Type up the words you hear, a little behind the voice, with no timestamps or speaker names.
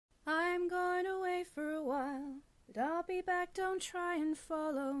back, don't try and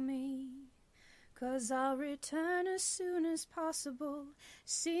follow me, 'cause I'll return as soon as possible.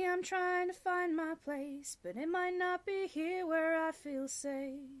 See, I'm trying to find my place, but it might not be here where I feel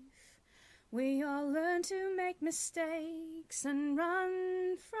safe. We all learn to make mistakes and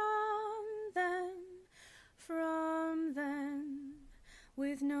run from them,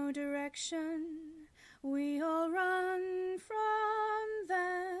 with no direction. We all run from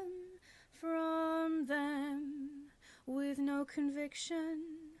them, with no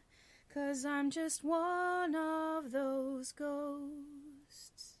conviction. 'Cause I'm just one of those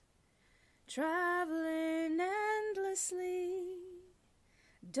ghosts, traveling endlessly,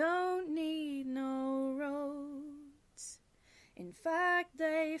 don't need no roads. In fact,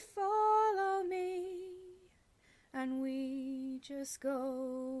 they follow me, and we just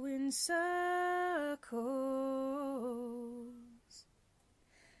go in circles.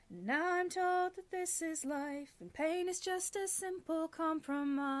 Now I'm told that this is life, and pain is just a simple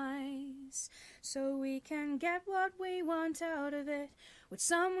compromise, so we can get what we want out of it. Would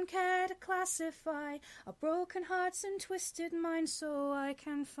someone care to classify our broken hearts and twisted minds, so I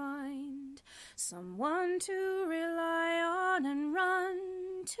can find someone to rely on and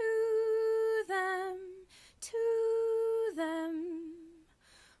run to them,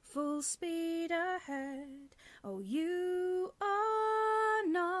 full speed ahead. Oh, you are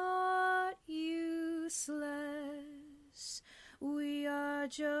not useless. We are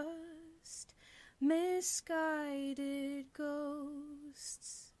just misguided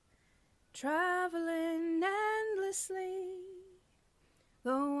ghosts, traveling endlessly.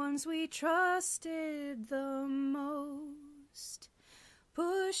 The ones we trusted the most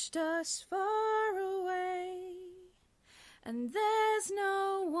pushed us far away, and there's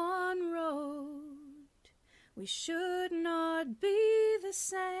no one road. We should not be the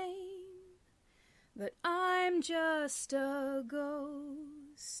same, but I'm just a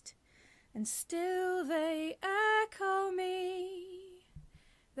ghost, and still they echo me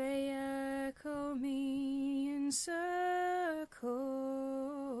in circles.